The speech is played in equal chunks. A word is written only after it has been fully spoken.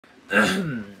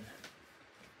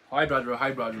Hi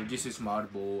brother, this is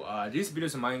Marbo. This video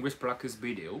is my English practice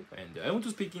video, and I want to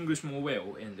speak English more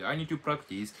well, and I need to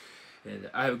practice, and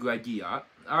I have a good idea.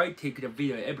 I take the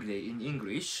video every day in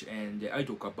English, and I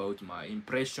talk about my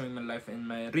impression in my life and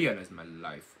my realize my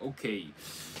life. Okay,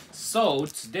 so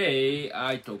today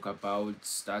I talk about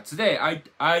that. Today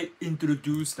I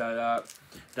introduce that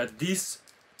this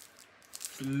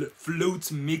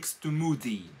fruit mixed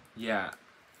smoothie. Yeah.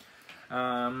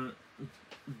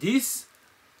 This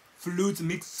fruit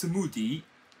mixed smoothie,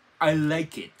 I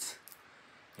like it,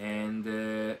 and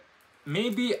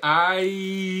maybe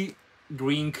I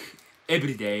drink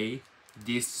every day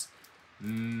this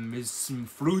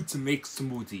fruit mixed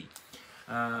smoothie.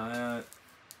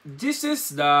 This is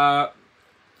the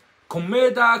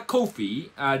Komeda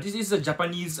Coffee. This is a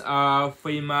Japanese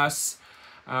famous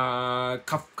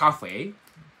cafe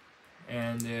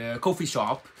and coffee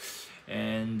shop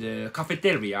and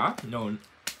cafeteria. No,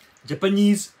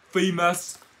 Japanese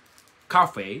famous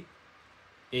cafe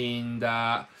in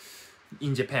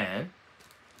Japan,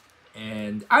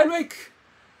 and I like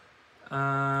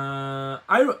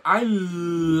I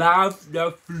love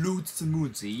the fruit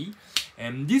smoothie,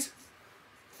 and this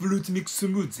fruit mix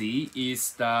smoothie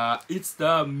is the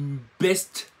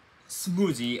best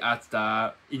smoothie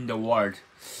in the world,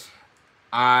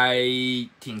 I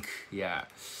think. Yeah.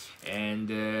 And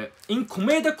in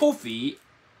Komeda Coffee,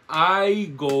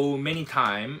 I go many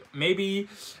times. Maybe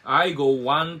I go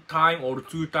 1 time or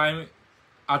 2 times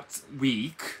at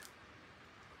week.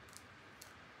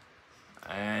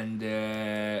 And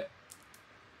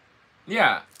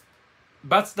yeah,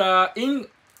 but in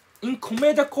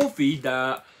Komeda Coffee,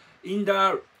 in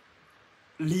the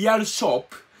real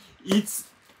shop, it's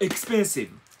expensive.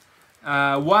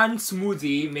 One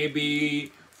smoothie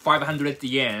maybe 500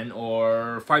 yen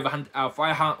or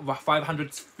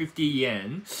 550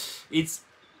 yen. It's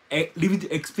a little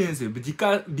bit expensive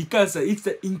because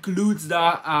it includes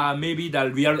the maybe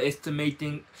the real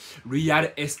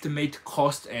estimate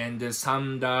cost and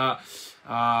some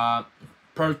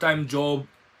part-time job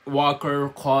worker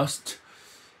cost,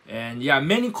 and yeah,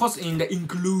 many costs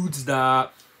includes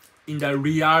in the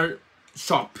real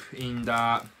shop in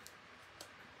the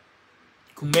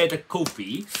Komeda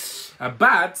Coffee.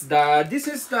 But this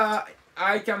is the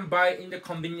I can buy in the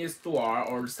convenience store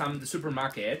or some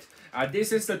supermarket.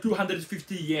 This is the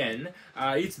 250 yen.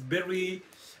 It's very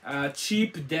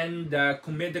cheap than the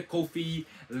Komeda Coffee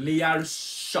real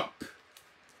shop.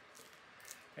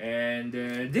 And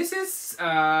this is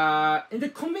in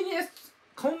the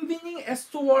convenience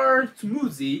store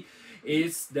smoothie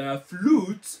is the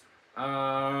fruit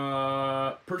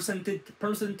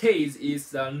percentage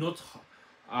is not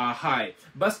high,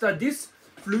 but this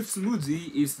fruit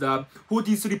smoothie is the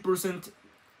 43%.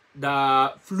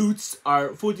 The fruits are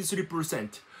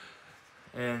 43%,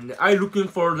 and I looking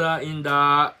for in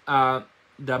the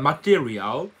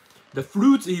material. The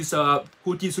fruit is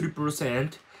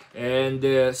 43%,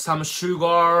 and some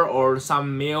sugar or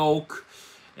some milk,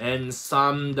 and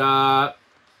some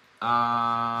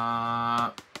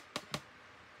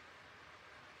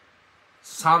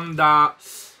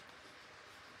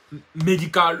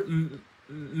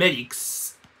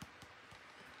medics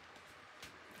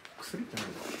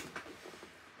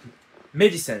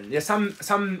medicine. Yeah, some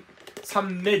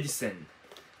medicine,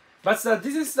 but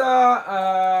this is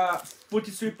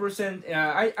 43%.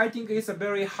 I think it's a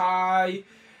very high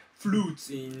fruits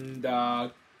in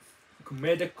the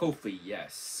Komeda Coffee.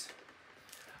 Yes.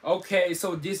 Okay,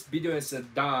 so this video is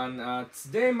done.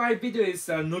 Today my video is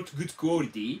not good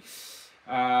quality.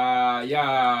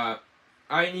 Yeah,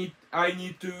 I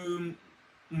need to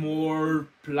more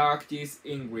practice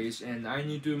English, and I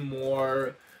need to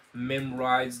more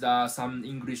memorize some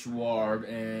English word,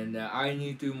 and I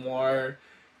need to more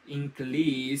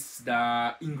increase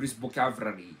the English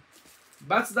vocabulary.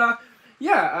 But the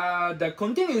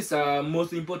content is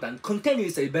most important. Content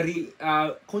is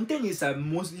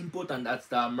most important as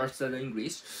the master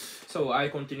English. So I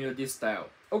continue this style.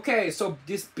 Okay, so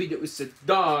this video is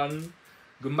done.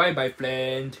 Goodbye, my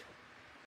friend.